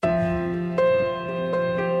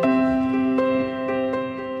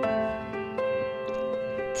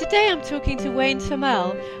Today I'm talking to Wayne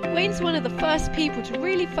Turmel. Wayne's one of the first people to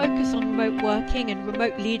really focus on remote working and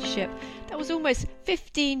remote leadership. That was almost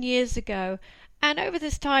 15 years ago. And over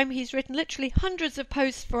this time he's written literally hundreds of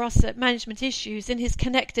posts for us at Management Issues in his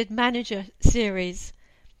Connected Manager series.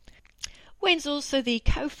 Wayne's also the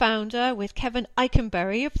co-founder with Kevin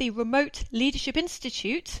Eikenberry of the Remote Leadership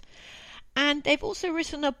Institute. And they've also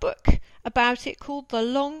written a book about it called The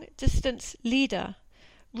Long Distance Leader: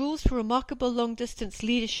 Rules for Remarkable Long-Distance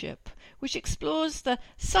Leadership, which explores the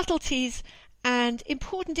subtleties and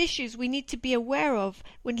important issues we need to be aware of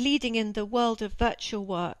when leading in the world of virtual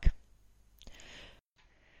work.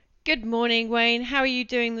 Good morning, Wayne. How are you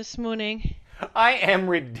doing this morning? I am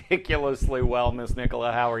ridiculously well, Miss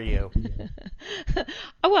Nicola. How are you?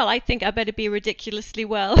 Well, I think I better be ridiculously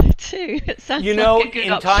well, too. It sounds You know, like a good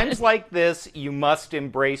in option. times like this, you must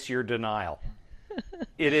embrace your denial.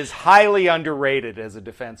 It is highly underrated as a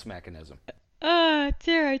defense mechanism. Oh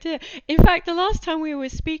dear. In fact, the last time we were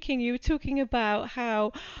speaking, you were talking about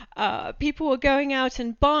how people were going out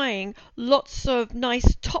and buying lots of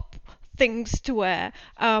nice top things to wear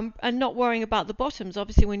and not worrying about the bottoms,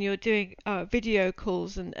 obviously, when you're doing video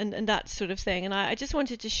calls and that sort of thing. And I just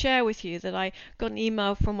wanted to share with you that I got an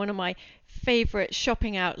email from one of my favorite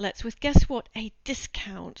shopping outlets with, guess what, a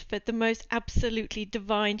discount for the most absolutely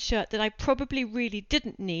divine shirt that I probably really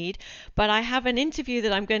didn't need, but I have an interview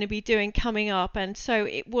that I'm going to be doing coming up, and so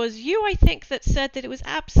it was you, I think, that said that it was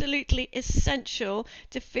absolutely essential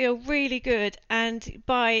to feel really good and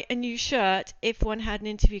buy a new shirt if one had an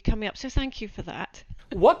interview coming up, so thank you for that.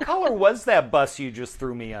 What color was that bus you just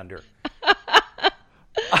threw me under?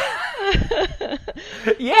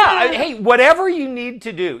 Hey, whatever you need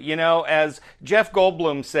to do, as Jeff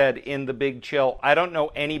Goldblum said in The Big Chill, I don't know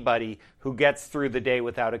anybody who gets through the day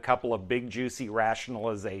without a couple of big, juicy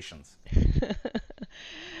rationalizations.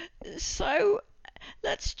 So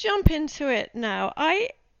let's jump into it now. I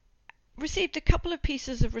received a couple of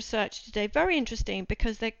pieces of research today, very interesting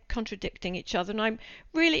because they're contradicting each other, and I'm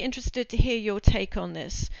really interested to hear your take on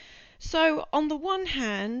this. So on the one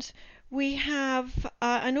hand, we have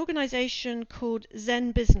an organization called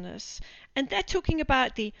Zen Business, and they're talking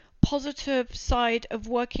about the positive side of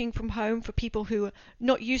working from home for people who are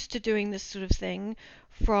not used to doing this sort of thing,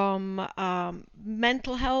 from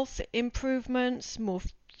mental health improvements, more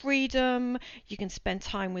freedom, you can spend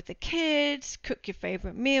time with the kids, cook your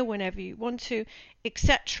favorite meal whenever you want to,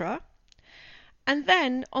 etc. And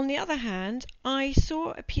then, on the other hand, I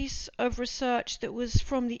saw a piece of research that was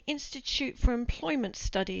from the Institute for Employment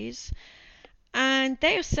Studies, and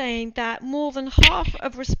they are saying that more than half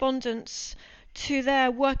of respondents to their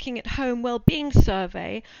working at home well-being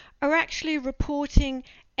survey are actually reporting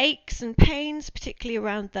aches and pains, particularly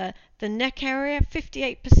around the neck area,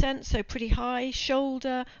 58%, so pretty high,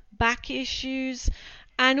 shoulder, back issues,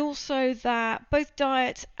 and also that both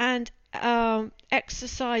diet and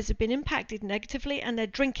exercise have been impacted negatively, and they're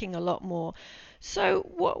drinking a lot more. So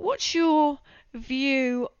what's your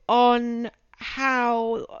view on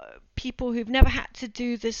how people who've never had to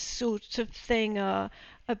do this sort of thing are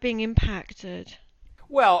being impacted?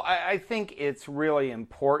 Well, I think it's really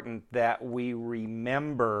important that we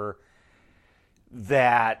remember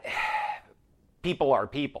that people are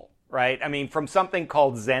people, right? I mean, from something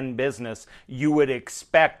called Zen Business, you would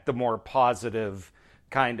expect the more positive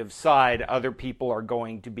kind of side. Other people are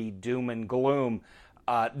going to be doom and gloom.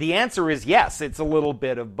 The answer is yes, it's a little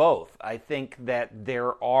bit of both. I think that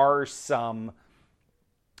there are some,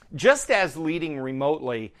 just as leading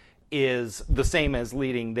remotely is the same as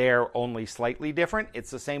leading there, only slightly different, it's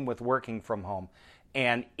the same with working from home.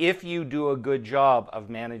 And if you do a good job of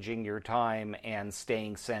managing your time and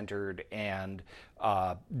staying centered and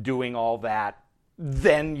doing all that,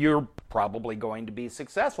 then you're probably going to be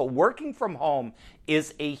successful. Working from home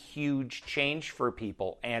is a huge change for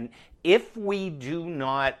people. And if we do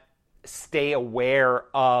not stay aware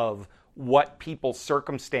of what people's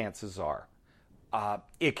circumstances are,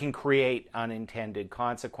 it can create unintended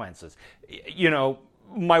consequences.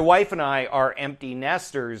 My wife and I are empty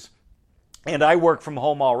nesters, and I work from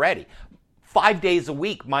home already. 5 days a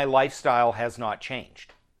week, my lifestyle has not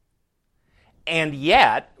changed. And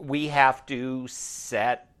yet, we have to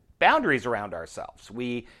set boundaries around ourselves.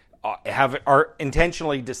 We are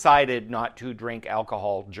intentionally decided not to drink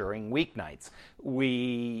alcohol during weeknights.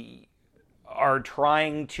 We are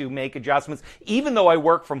trying to make adjustments. Even though I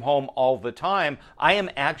work from home all the time, I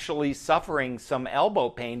am actually suffering some elbow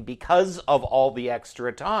pain because of all the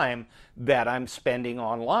extra time that I'm spending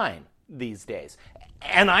online these days.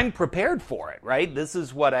 And I'm prepared for it, right? This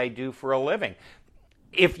is what I do for a living.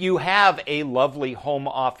 if you have a lovely home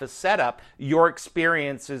office setup, your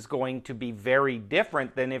experience is going to be very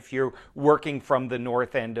different than if you're working from the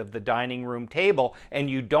north end of the dining room table and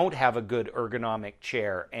you don't have a good ergonomic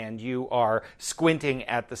chair and you are squinting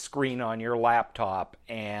at the screen on your laptop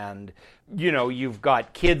and you've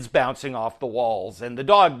got kids bouncing off the walls and the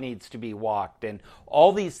dog needs to be walked and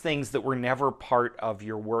all these things that were never part of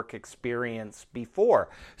your work experience before.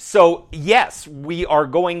 So yes, we are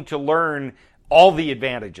going to learn all the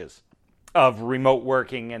advantages of remote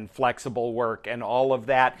working and flexible work and all of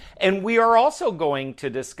that. And we are also going to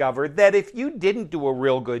discover that if you didn't do a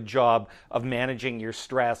real good job of managing your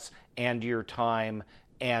stress and your time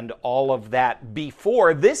and all of that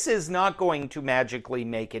before, this is not going to magically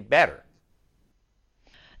make it better.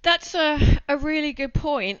 That's a really good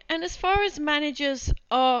point. And as far as managers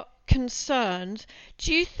are concerned,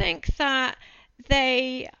 do you think that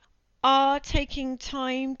they are taking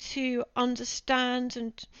time to understand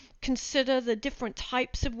and consider the different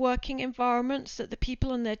types of working environments that the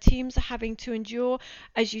people on their teams are having to endure?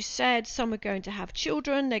 As you said, some are going to have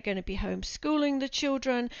children, they're going to be homeschooling the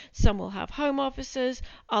children, some will have home offices,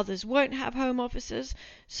 others won't have home offices.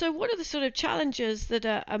 So what are the sort of challenges that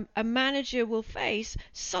a manager will face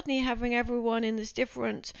suddenly having everyone in this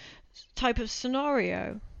different type of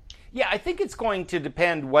scenario? Yeah, I think it's going to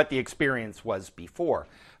depend what the experience was before.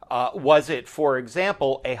 Was it, for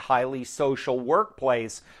example, a highly social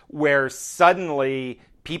workplace where suddenly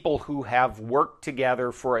people who have worked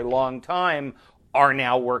together for a long time are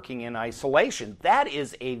now working in isolation? That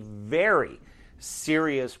is a very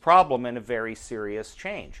serious problem and a very serious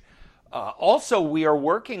change. Also, we are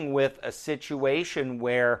working with a situation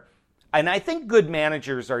where, and I think good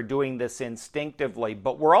managers are doing this instinctively,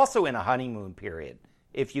 but we're also in a honeymoon period,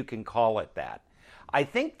 if you can call it that. I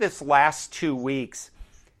think this last 2 weeks,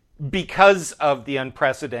 because of the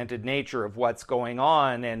unprecedented nature of what's going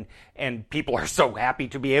on, and people are so happy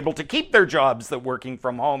to be able to keep their jobs that working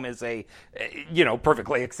from home is a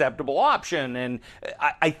perfectly acceptable option. And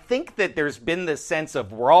I think that there's been this sense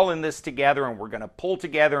of we're all in this together and we're going to pull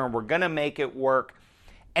together and we're going to make it work.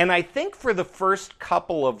 And I think for the first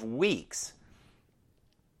couple of weeks,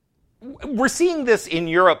 we're seeing this in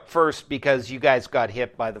Europe first because you guys got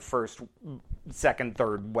hit by the first, second,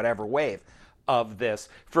 third, whatever wave of this.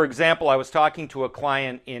 For example, I was talking to a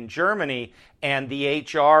client in Germany, and the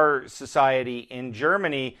HR society in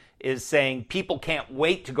Germany is saying people can't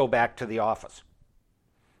wait to go back to the office.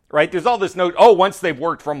 Right? There's all this note, once they've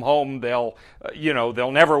worked from home, they'll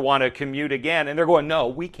never want to commute again. And they're going, no,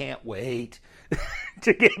 we can't wait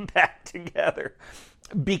to get back together.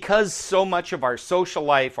 Because so much of our social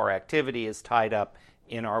life, our activity is tied up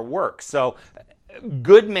in our work. So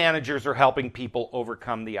good managers are helping people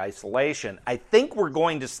overcome the isolation. I think we're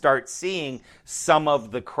going to start seeing some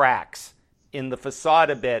of the cracks in the facade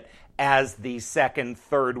a bit as the second,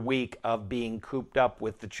 third week of being cooped up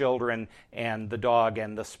with the children and the dog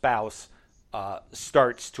and the spouse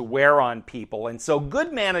starts to wear on people. And so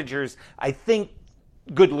good managers, I think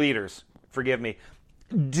good leaders, forgive me,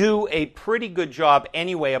 do a pretty good job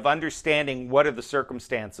anyway of understanding what are the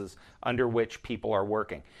circumstances under which people are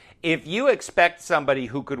working. If you expect somebody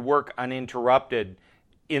who could work uninterrupted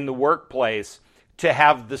in the workplace to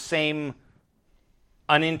have the same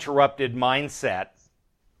uninterrupted mindset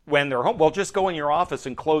when they're home, well, just go in your office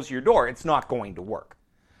and close your door. It's not going to work.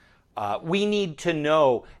 We need to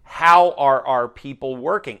know how are our people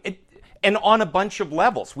working. And on a bunch of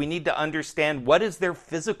levels, we need to understand what is their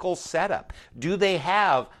physical setup. Do they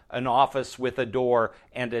have an office with a door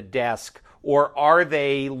and a desk? Or are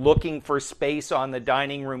they looking for space on the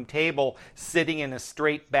dining room table, sitting in a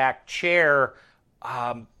straight back chair,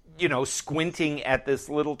 squinting at this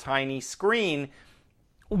little tiny screen?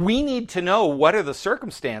 We need to know what are the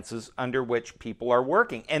circumstances under which people are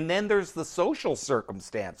working. And then there's the social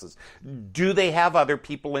circumstances. Do they have other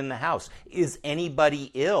people in the house? Is anybody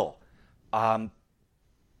ill? Are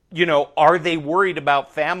they worried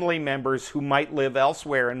about family members who might live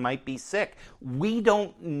elsewhere and might be sick? We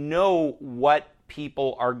don't know what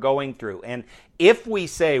people are going through. And if we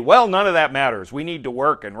say, well, none of that matters, we need to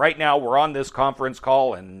work, and right now we're on this conference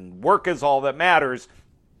call and work is all that matters,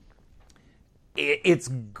 it's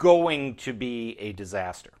going to be a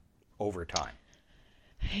disaster over time.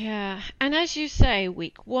 Yeah, and as you say,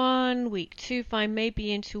 week 1, week 2, fine,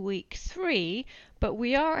 maybe into week 3, but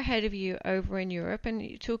we are ahead of you over in Europe, and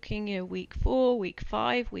you're talking, week 4, week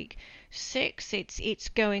 5, week 6. It's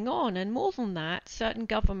going on, and more than that, certain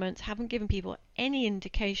governments haven't given people any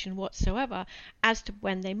indication whatsoever as to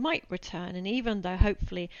when they might return, and even though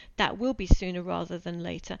hopefully that will be sooner rather than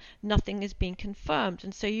later, nothing is being confirmed,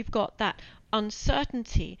 and so you've got that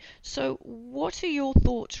uncertainty. So what are your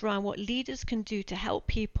thoughts around what leaders can do to help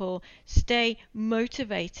people stay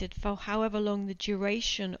motivated for however long the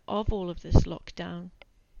duration of all of this lockdown?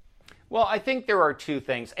 Well, I think there are two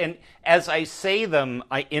things. And as I say them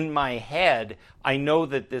in my head, I know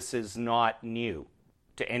that this is not new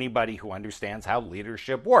to anybody who understands how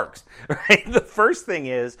leadership works. Right? The first thing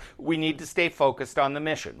is we need to stay focused on the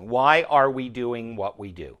mission. Why are we doing what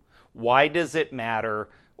we do? Why does it matter?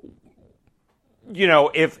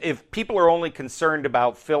 If people are only concerned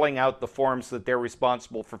about filling out the forms that they're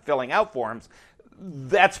responsible for filling out forms,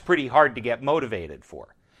 that's pretty hard to get motivated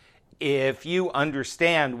for. If you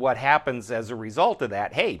understand what happens as a result of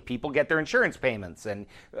that, hey, people get their insurance payments and,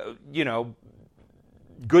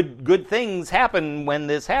 good things happen when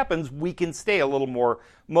this happens, we can stay a little more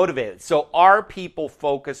motivated. So are people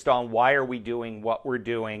focused on why are we doing what we're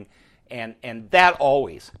doing? And that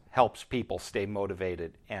always helps people stay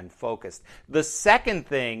motivated and focused. The second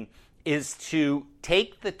thing is to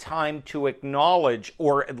take the time to acknowledge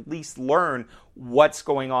or at least learn what's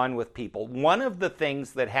going on with people. One of the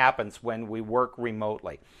things that happens when we work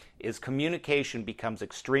remotely is communication becomes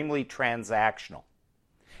extremely transactional.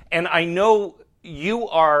 And I know you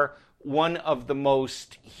are one of the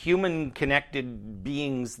most human-connected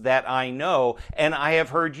beings that I know, and I have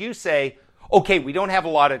heard you say, okay, we don't have a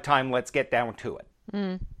lot of time, let's get down to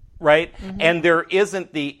it. Right? Mm-hmm. And there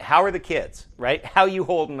isn't how are the kids, right? How you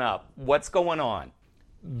holding up? What's going on?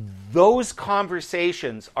 Those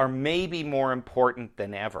conversations are maybe more important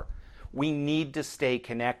than ever. We need to stay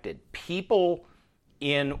connected. People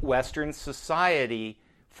in Western society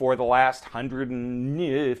for the last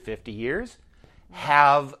 150 years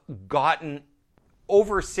have gotten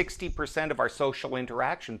over 60% of our social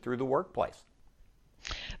interaction through the workplace.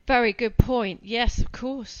 Very good point. Yes, of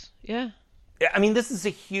course. Yeah. I mean, this is a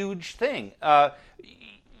huge thing.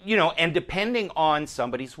 And depending on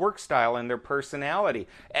somebody's work style and their personality.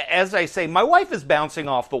 As I say, my wife is bouncing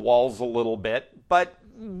off the walls a little bit, but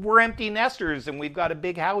we're empty nesters and we've got a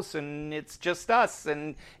big house and it's just us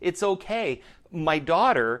and it's okay. My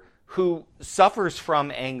daughter, who suffers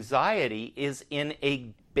from anxiety, is in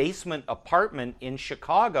a basement apartment in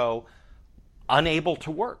Chicago, unable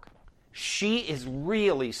to work. She is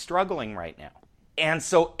really struggling right now. And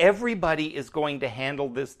so everybody is going to handle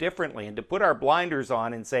this differently. And to put our blinders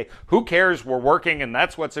on and say, who cares, we're working and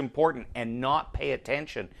that's what's important, and not pay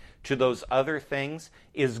attention to those other things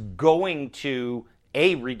is going to,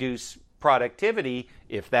 A, reduce productivity,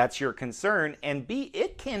 if that's your concern, and B,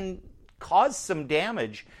 it can cause some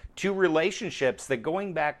damage to relationships that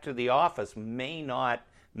going back to the office may not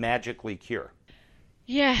magically cure.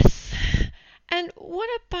 Yes. And what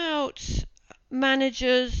about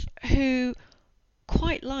managers who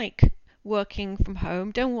quite like working from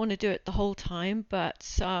home, don't want to do it the whole time,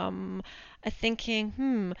 but are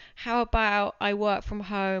thinking, how about I work from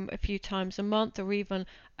home a few times a month or even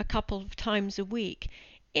a couple of times a week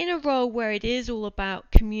in a role where it is all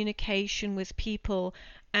about communication with people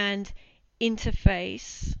and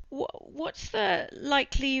interface? What's the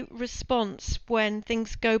likely response when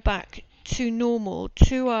things go back to normal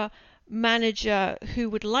to a manager who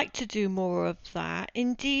would like to do more of that?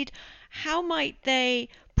 Indeed, how might they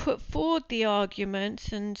put forward the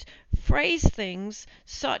argument and phrase things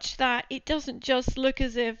such that it doesn't just look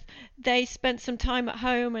as if they spent some time at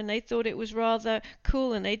home and they thought it was rather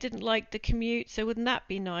cool and they didn't like the commute, so wouldn't that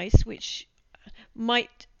be nice, which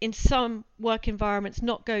might in some work environments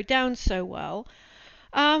not go down so well.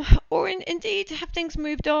 Or indeed, have things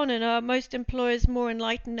moved on and are most employers more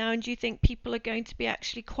enlightened now? And do you think people are going to be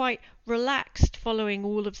actually quite relaxed following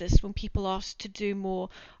all of this when people are asked to do more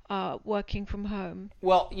working from home?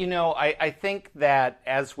 Well, I think that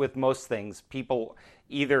as with most things, people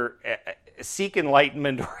either seek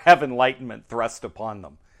enlightenment or have enlightenment thrust upon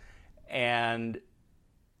them. And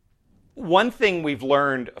one thing we've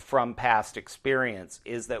learned from past experience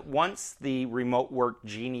is that once the remote work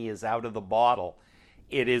genie is out of the bottle,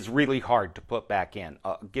 it is really hard to put back in.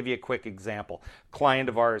 I'll give you a quick example. A client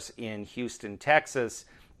of ours in Houston, Texas,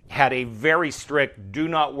 had a very strict do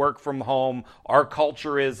not work from home. Our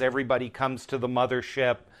culture is everybody comes to the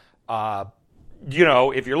mothership.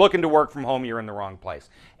 If you're looking to work from home, you're in the wrong place.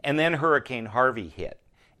 And then Hurricane Harvey hit,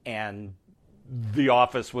 and the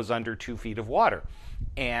office was under 2 feet of water.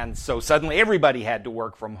 And so suddenly everybody had to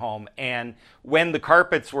work from home. And when the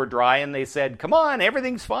carpets were dry and they said, come on,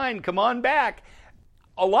 everything's fine, come on back,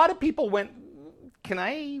 a lot of people went, can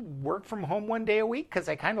I work from home one day a week? Because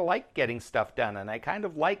I kind of like getting stuff done and I kind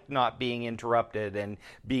of like not being interrupted and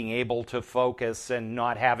being able to focus and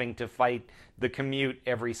not having to fight the commute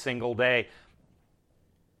every single day.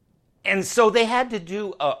 And so they had to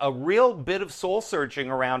do a real bit of soul searching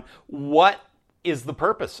around what is the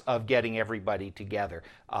purpose of getting everybody together.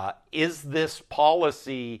 Is this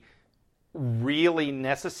policy really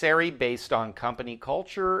necessary based on company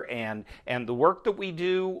culture and the work that we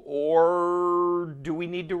do, or do we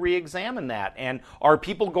need to re-examine that? And are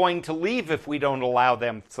people going to leave if we don't allow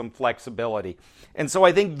them some flexibility? And so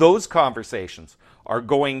I think those conversations are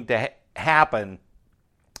going to happen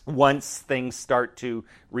once things start to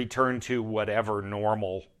return to whatever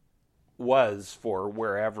normal was for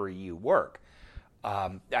wherever you work.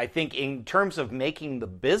 I think in terms of making the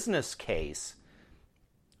business case,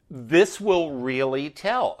 this will really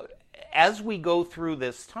tell. As we go through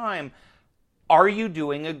this time, are you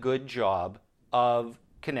doing a good job of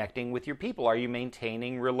connecting with your people? Are you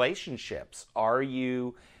maintaining relationships? Are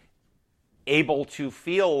you able to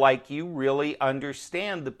feel like you really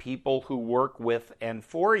understand the people who work with and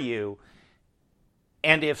for you?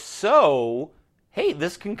 And if so, hey,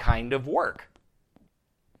 this can kind of work.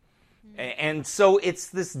 And so it's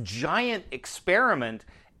this giant experiment.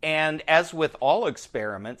 And as with all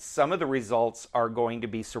experiments, some of the results are going to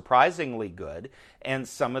be surprisingly good, and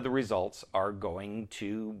some of the results are going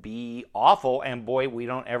to be awful. And boy, we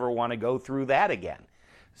don't ever want to go through that again.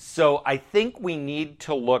 So I think we need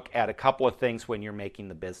to look at a couple of things when you're making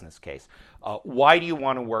the business case. Why do you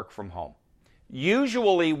want to work from home?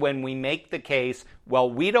 Usually when we make the case, well,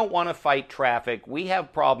 we don't want to fight traffic, we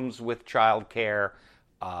have problems with childcare,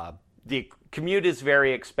 the commute is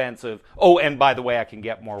very expensive. Oh, and by the way, I can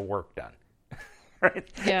get more work done. Right?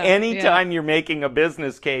 Yeah, Anytime you're making a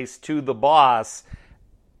business case to the boss,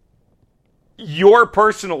 your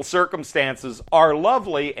personal circumstances are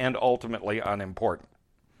lovely and ultimately unimportant.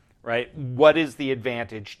 Right? What is the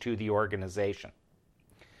advantage to the organization?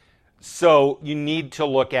 So you need to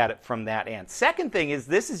look at it from that end. Second thing is,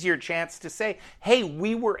 this is your chance to say, hey,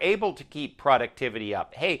 we were able to keep productivity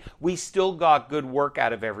up. Hey, we still got good work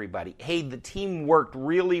out of everybody. Hey, the team worked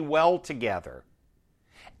really well together.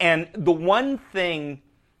 And the one thing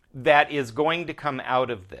that is going to come out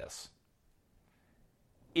of this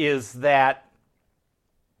is that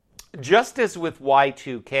just as with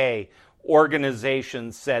Y2K,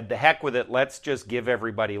 organizations said, the heck with it, let's just give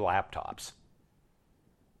everybody laptops.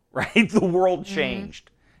 Right? The world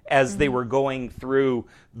changed as they were going through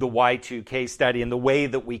the Y2K study, and the way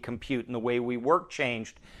that we compute and the way we work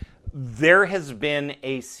changed. There has been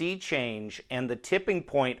a sea change and the tipping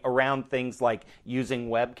point around things like using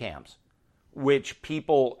webcams, which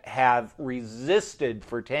people have resisted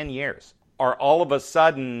for 10 years, are all of a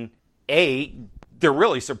sudden, A, they're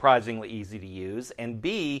really surprisingly easy to use, and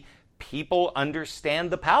B, people understand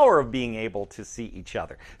the power of being able to see each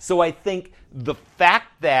other. So I think the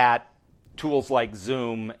fact that tools like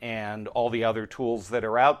Zoom and all the other tools that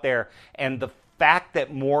are out there, and the fact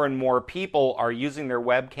that more and more people are using their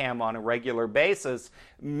webcam on a regular basis,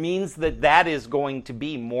 means that that is going to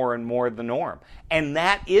be more and more the norm. And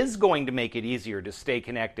that is going to make it easier to stay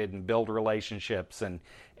connected and build relationships and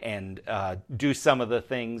do some of the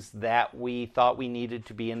things that we thought we needed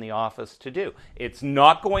to be in the office to do. It's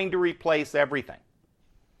not going to replace everything.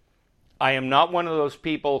 I am not one of those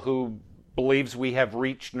people who believes we have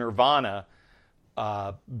reached nirvana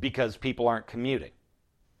because people aren't commuting.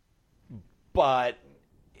 But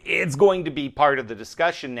it's going to be part of the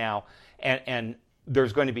discussion now, and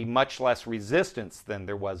there's going to be much less resistance than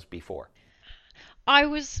there was before. I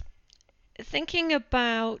was thinking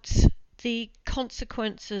about the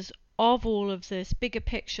consequences of all of this bigger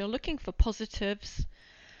picture, looking for positives.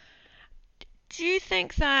 Do you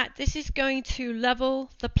think that this is going to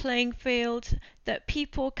level the playing field, that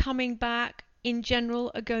people coming back in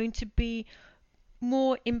general are going to be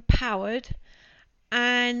more empowered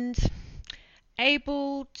and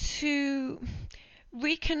able to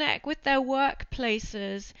reconnect with their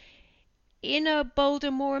workplaces in a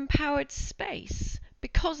bolder, more empowered space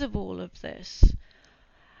because of all of this?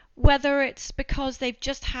 Whether it's because they've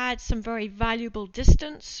just had some very valuable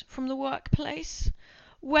distance from the workplace,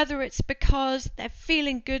 whether it's because they're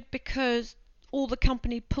feeling good because all the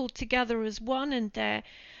company pulled together as one and they've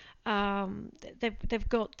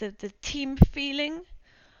got the team feeling,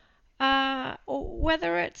 or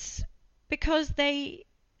whether it's because they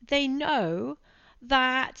know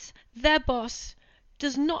that their boss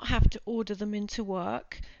does not have to order them into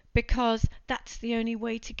work because that's the only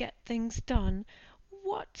way to get things done.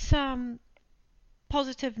 What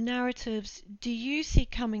positive narratives do you see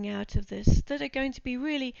coming out of this that are going to be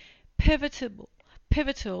really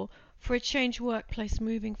pivotal for a changed workplace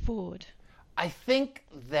moving forward? I think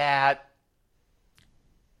that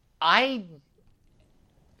I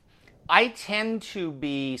I tend to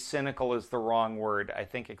be cynical is the wrong word. I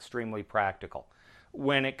think extremely practical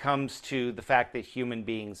when it comes to the fact that human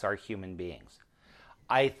beings are human beings.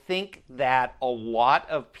 I think that a lot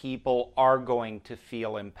of people are going to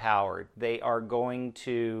feel empowered. They are going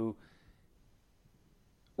to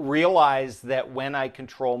realize that when I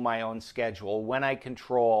control my own schedule, when I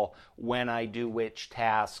control when I do which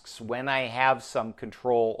tasks, when I have some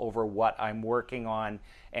control over what I'm working on,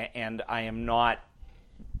 and I am not,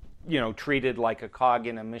 treated like a cog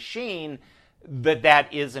in a machine,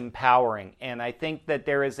 that is empowering. And I think that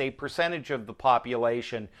there is a percentage of the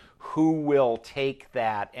population who will take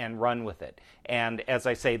that and run with it. And as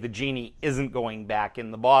I say, the genie isn't going back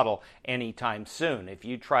in the bottle anytime soon. If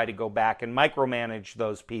you try to go back and micromanage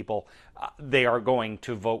those people, they are going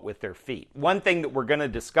to vote with their feet. One thing that we're going to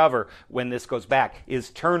discover when this goes back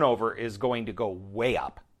is turnover is going to go way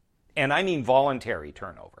up. And I mean voluntary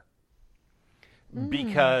turnover.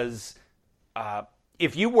 Because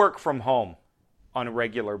if you work from home on a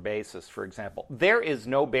regular basis, for example, there is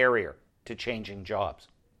no barrier to changing jobs.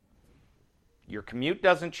 Your commute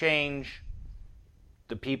doesn't change.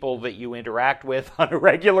 The people that you interact with on a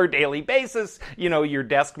regular daily basis, your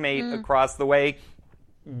desk mate across the way,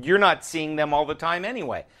 you're not seeing them all the time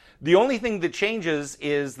anyway. The only thing that changes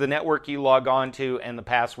is the network you log on to and the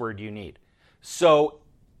password you need. So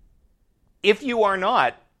if you are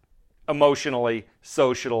not emotionally,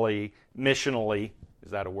 socially, missionally, is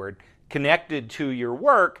that a word, connected to your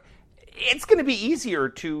work, it's going to be easier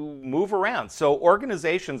to move around. So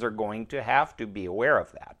organizations are going to have to be aware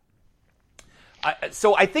of that.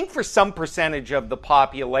 So I think for some percentage of the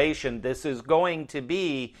population, this is going to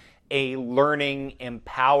be a learning,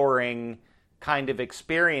 empowering kind of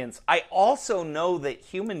experience. I also know that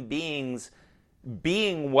human beings,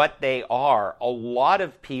 being what they are, a lot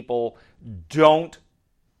of people don't.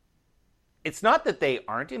 It's not that they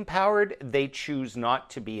aren't empowered, they choose not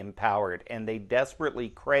to be empowered, and they desperately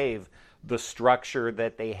crave the structure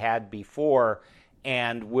that they had before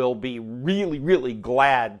and will be really, really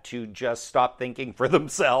glad to just stop thinking for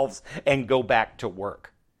themselves and go back to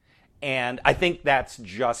work. And I think that's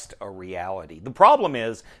just a reality. The problem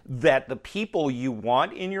is that the people you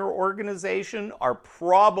want in your organization are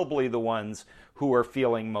probably the ones who are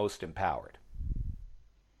feeling most empowered.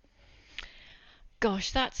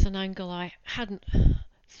 Gosh, that's an angle I hadn't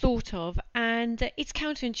thought of, and it's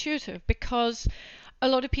counterintuitive because a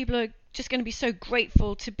lot of people are just going to be so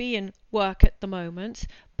grateful to be in work at the moment,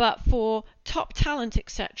 but for top talent,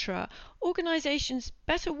 etc., organizations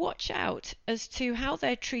better watch out as to how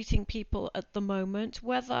they're treating people at the moment,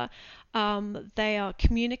 whether they are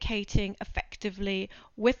communicating effectively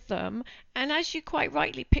with them. And as you quite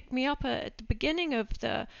rightly picked me up at the beginning of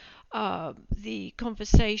the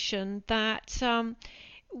conversation, that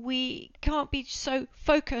we can't be so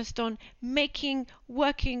focused on making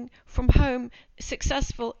working from home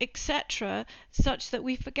successful, etc., such that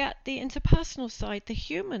we forget the interpersonal side, the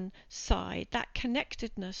human side, that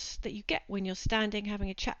connectedness that you get when you're standing having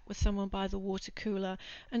a chat with someone by the water cooler,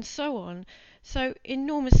 and so on. So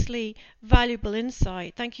enormously valuable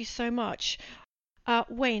insight. Thank you so much.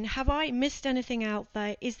 Wayne, have I missed anything out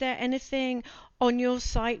there? Is there anything on your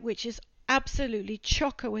site which is absolutely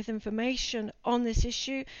chocker with information on this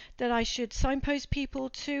issue that I should signpost people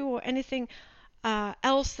to, or anything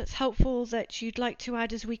else that's helpful that you'd like to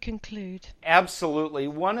add as we conclude? Absolutely.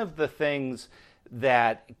 One of the things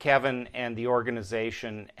that Kevin and the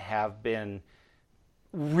organization have been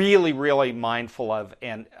really, really mindful of,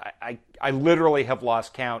 and I literally have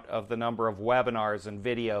lost count of the number of webinars and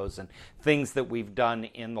videos and things that we've done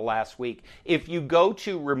in the last week. If you go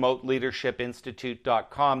to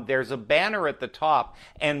remoteleadershipinstitute.com, there's a banner at the top,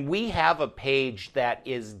 and we have a page that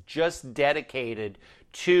is just dedicated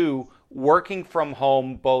to working from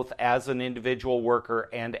home, both as an individual worker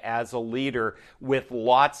and as a leader, with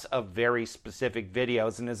lots of very specific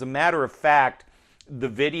videos. And as a matter of fact, the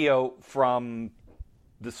video from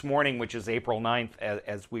this morning, which is April 9th,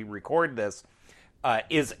 as we record this,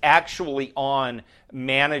 is actually on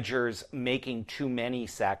managers making too many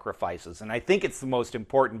sacrifices. And I think it's the most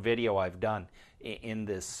important video I've done in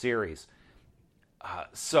this series.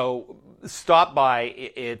 So stop by.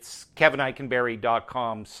 It's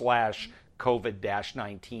kevinikenberry.com/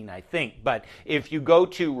 COVID-19, I think. But if you go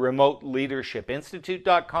to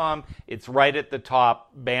remoteleadershipinstitute.com, it's right at the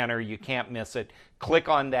top banner. You can't miss it. Click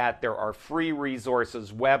on that. There are free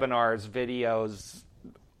resources, webinars, videos,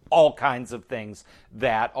 all kinds of things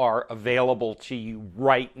that are available to you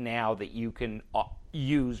right now that you can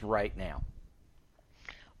use right now.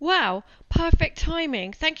 Wow, perfect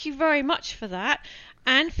timing. Thank you very much for that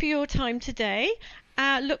and for your time today.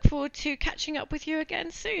 Look forward to catching up with you again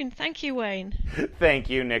soon. Thank you, Wayne. Thank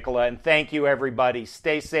you, Nicola, and thank you, everybody.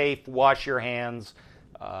 Stay safe, wash your hands,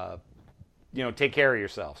 take care of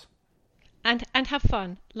yourselves. And have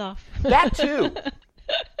fun. Laugh. That too.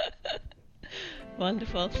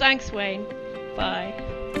 Wonderful. Thanks, Wayne. Bye.